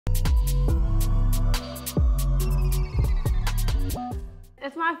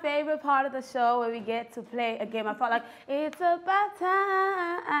It's my favorite part of the show where we get to play a game. I felt like it's about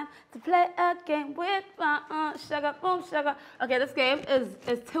time to play a game with sugar, boom, sugar. Okay, this game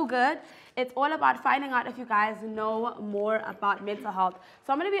is too good. It's all about finding out if you guys know more about mental health.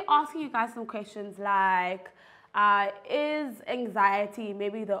 So I'm going to be asking you guys some questions like, is anxiety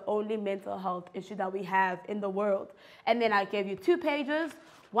maybe the only mental health issue that we have in the world? And then I gave you 2 pages.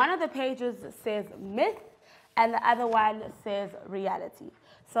 One of the pages says myth, and the other one says reality.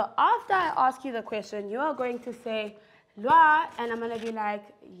 So after I ask you the question, you are going to say, Lwa, and I'm going to be like,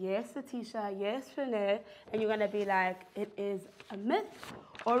 yes, Letitia, yes, Renee, and you're going to be like, it is a myth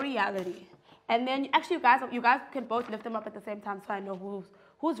or reality. And then, actually, you guys can both lift them up at the same time so I know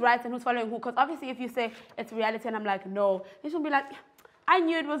who's right and who's following who. Because obviously, if you say it's reality and I'm like, no, you should be like, I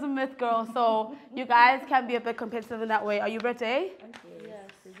knew it was a myth, girl. So you guys can be a bit competitive in that way. Are you ready? Okay. Yes.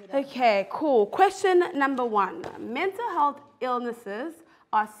 Okay, cool. Question number 1. Mental health illnesses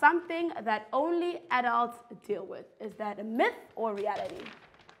are something that only adults deal with. Is that a myth or reality?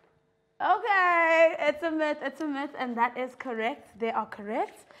 Okay, it's a myth, and that is correct. They are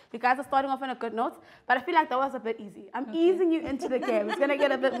correct. You guys are starting off on a good note, but I feel like that was a bit easy. I'm easing you into the game. It's going to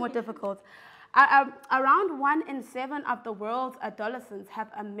get a bit more difficult. Around 1 in 7 of the world's adolescents have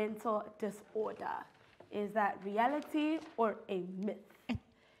a mental disorder. Is that reality or a myth?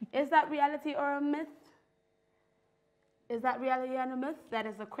 Is that reality or a myth? Is that reality and a myth? That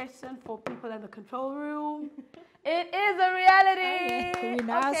is a question for people in the control room. It is a reality.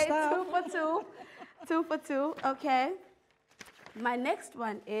 Okay, 2 for 2. 2 for 2. Okay. My next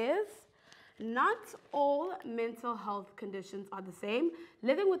one is, not all mental health conditions are the same.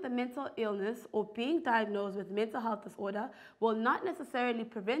 Living with a mental illness or being diagnosed with mental health disorder will not necessarily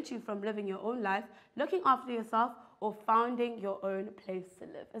prevent you from living your own life, looking after yourself, or founding your own place to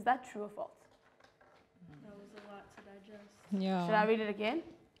live. Is that true or false? That was a lot to digest. Yeah. Should I read it again?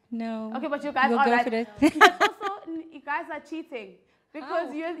 No. Okay, but you guys We'll are go right. for it. But also, you guys are cheating.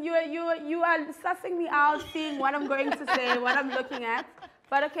 Because you are sussing me out, seeing what I'm going to say, what I'm looking at.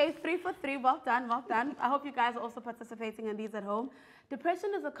 But okay, 3 for 3, well done, well done. I hope you guys are also participating in these at home.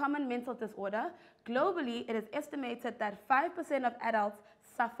 Depression is a common mental disorder. Globally, it is estimated that 5% of adults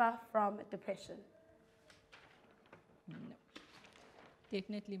suffer from depression. No.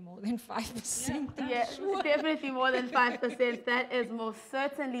 Definitely more than 5%. Yeah, Sure. definitely more than 5%. That is most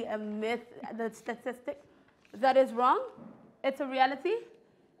certainly a myth. The statistic that is wrong. It's a reality.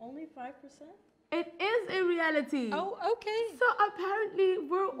 Only 5%? It is a reality. Oh, okay. So apparently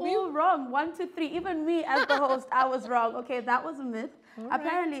we're all wrong. 1 to 3. Even me as the host, I was wrong. Okay, that was a myth. All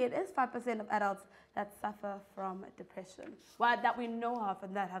Apparently it is 5% of adults that suffer from depression. Well, that we know of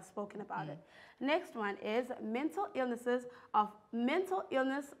and that have spoken about it. Next one is mental illness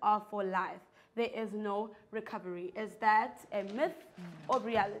are for life. There is no recovery. Is that a myth or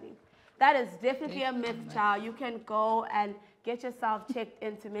reality? That is definitely a myth, child. You can go and get yourself checked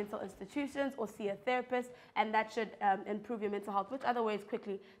into mental institutions or see a therapist, and that should improve your mental health. Which other ways,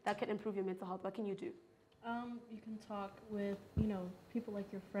 quickly, that can improve your mental health? What can you do? You can talk with, people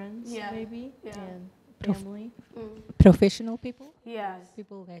like your friends, maybe, Yeah. and family. Professional people? Yes.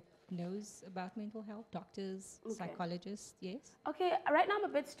 People that knows about mental health, doctors, psychologists, yes. Okay, right now I'm a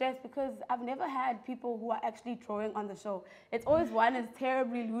bit stressed because I've never had people who are actually drawing on the show. It's always one is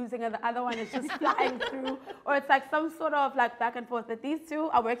terribly losing and the other one is just flying through, or it's like some sort of like back and forth, but these two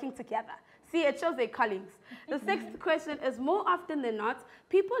are working together. See, it shows they're colleagues. The 6th question is, more often than not,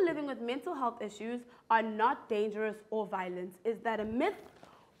 people living with mental health issues are not dangerous or violent. Is that a myth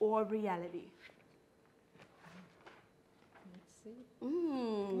or reality?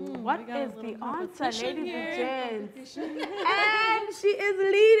 What is the answer, ladies and gents? And she is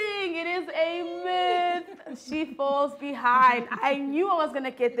leading. It is a myth. She falls behind. I knew I was going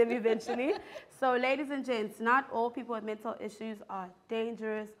to get them eventually. So, ladies and gents, not all people with mental issues are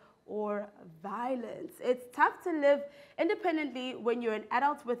dangerous or violent. It's tough to live independently when you're an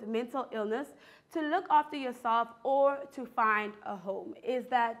adult with mental illness, to look after yourself or to find a home. Is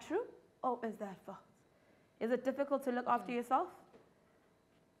that true or is that false? Is it difficult to look after yourself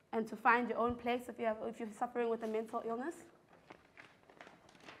and to find your own place if you're suffering with a mental illness?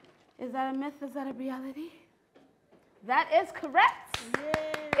 Is that a myth? Is that a reality? That is correct.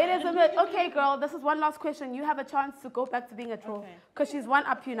 Yay. It is a myth. Okay, girl, this is one last question. You have a chance to go back to being a troll because she's one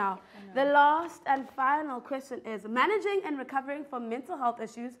up you now. The last and final question is, managing and recovering from mental health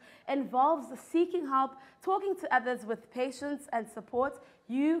issues involves seeking help, talking to others with patience and support.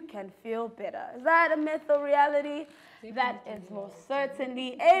 You can feel better. Is that a myth or reality? That is most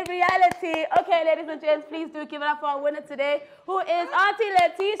certainly a reality. Okay, ladies and gents, please do give it up for our winner today, who is Auntie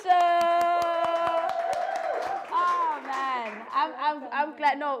Letitia. Oh, man. I'm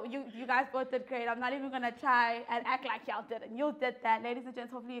glad. No, you guys both did great. I'm not even gonna try and act like y'all didn't. You did that, ladies and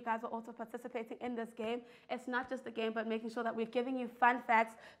gents. Hopefully, you guys are also participating in this game. It's not just a game, but making sure that we're giving you fun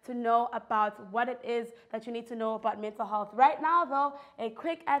facts to know about what it is that you need to know about mental health. Right now, though, a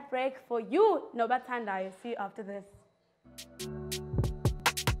quick ad break for you. No, but Tanda, see you after this.